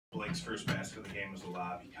Blake's first basket of the game was a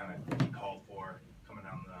lob. He called for coming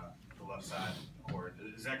down the left side of the court.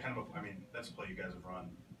 Is that kind of a, I mean, that's a play you guys have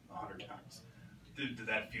run 100 times. Did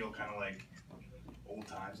that feel kind of like old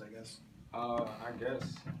times, I guess? I guess.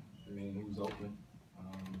 I mean, he was open.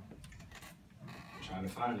 Trying to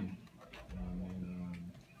find him.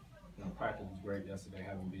 Practice was great yesterday,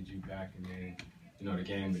 having BG back, and then, the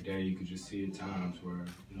game today, you could just see at times where,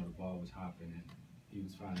 the ball was hopping and he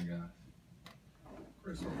was finding guys.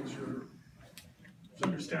 Chris, it's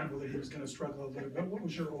understandable that he was going to struggle a little bit. What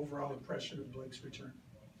was your overall impression of Blake's return?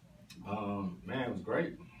 Man, it was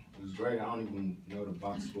great. It was great. I don't even know the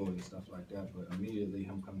box score and stuff like that, but immediately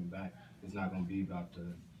him coming back, it's not going to be about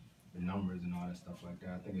the numbers and all that stuff like that.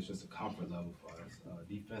 I think it's just a comfort level for us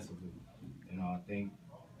defensively. I think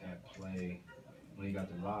that play, when he got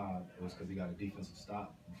the lob, it was because he got a defensive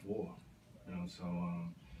stop before. So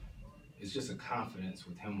it's just a confidence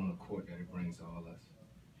with him on the court that it brings to all us.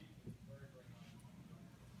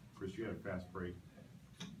 Chris, you had a fast break.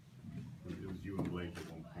 It was you and Blake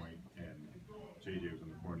at one point, and JJ was in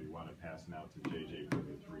the corner. You wound up passing out to JJ for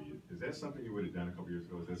the three. Is that something you would have done a couple years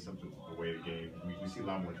ago? Is that something, the way the game, we see a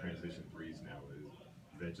lot more transition threes now.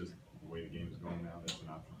 Is that just the way the game is going now? That's an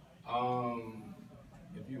option?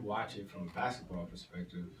 If you watch it from a basketball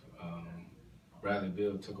perspective, Bradley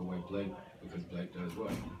Beal took away Blake because Blake does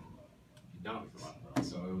what? He dunks.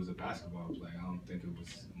 So it was a basketball play. I don't think it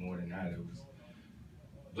was more than that. It was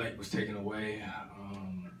Blake was taken away.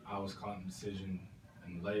 I was caught in decision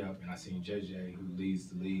and layup, and I seen JJ, who leads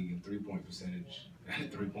the league in three-point percentage at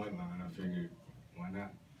the three-point line. I figured, why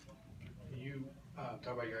not? You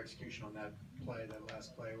talk about your execution on that play, that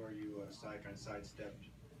last play where you sidestepped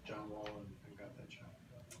John Wall and got that shot.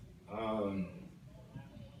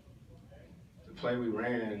 The play we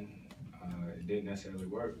ran, it didn't necessarily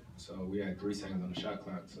work. So we had 3 seconds on the shot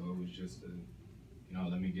clock. So it was just,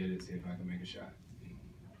 let me get it, see if I can make a shot.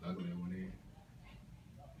 Luckily, it went in.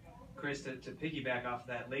 Chris, to piggyback off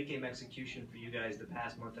that, late game execution for you guys the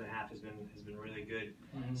past month and a half has been really good.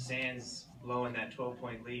 Sands blowing that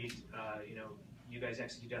 12-point lead. You guys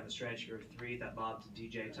executed down the stretch. Your 3, that lob to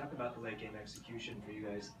DJ. Talk about the late game execution for you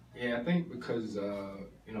guys. Yeah, I think because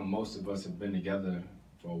most of us have been together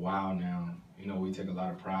for a while now. We take a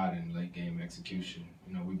lot of pride in late game execution.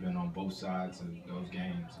 We've been on both sides of those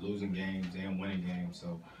games, losing games and winning games.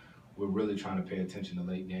 So we're really trying to pay attention to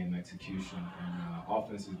late game execution. And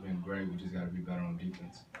offense has been great. We just got to be better on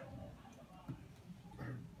defense.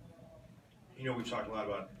 We've talked a lot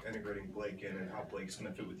about integrating Blake in and how Blake's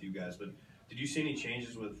going to fit with you guys, but did you see any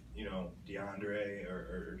changes with, DeAndre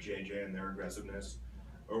or JJ and their aggressiveness?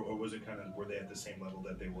 Or was it were they at the same level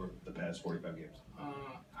that they were the past 45 games?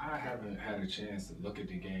 I haven't had a chance to look at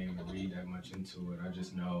the game and read that much into it. I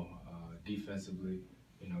just know defensively,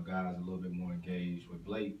 guys a little bit more engaged. With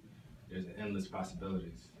Blake, there's endless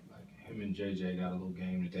possibilities. Like him and JJ got a little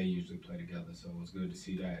game that they usually play together, so it was good to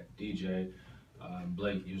see that. DJ,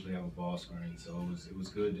 Blake usually have a ball screen, so it was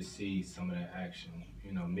good to see some of that action.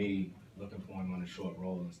 Me looking for him on a short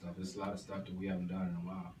roll and stuff. There's a lot of stuff that we haven't done in a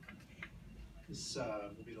while. This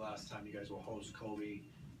will be the last time you guys will host Kobe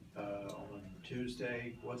on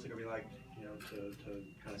Tuesday. What's it gonna be like, to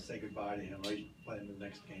kind of say goodbye to him? Or he's playing the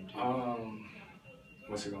next game too.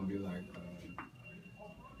 What's it gonna be like?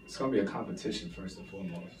 It's gonna be a competition first and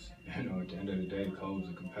foremost. At the end of the day, Kobe's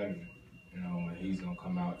a competitor. And he's gonna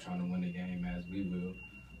come out trying to win the game as we will.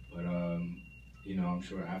 But I'm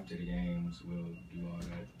sure after the games we'll do all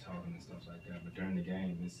that talking and stuff like that. But during the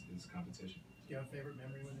game, it's competition. Do you have a favorite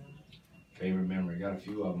memory with him? Favorite memory? Got a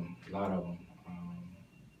few of them, a lot of them.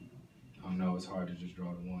 I don't know. It's hard to just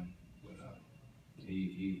draw the one. But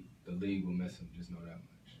the league will miss him. Just know that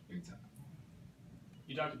much, big time.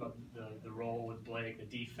 You talked about the role with Blake, the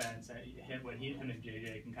defense, what him and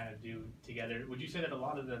JJ can kind of do together. Would you say that a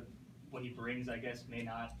lot of what he brings, I guess, may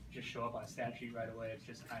not just show up on a stat sheet right away? It's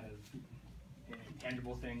just kind of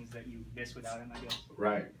tangible things that you miss without him, I guess.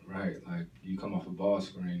 Right. Like you come off a ball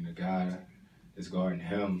screen, the guy that's guarding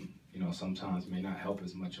him, sometimes may not help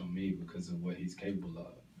as much on me because of what he's capable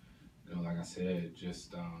of. Like I said,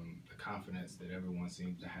 just the confidence that everyone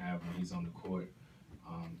seems to have when he's on the court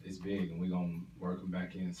is big, and we're gonna work him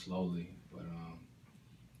back in slowly. But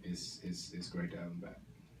it's great to have him back.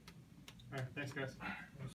 All right, thanks, guys.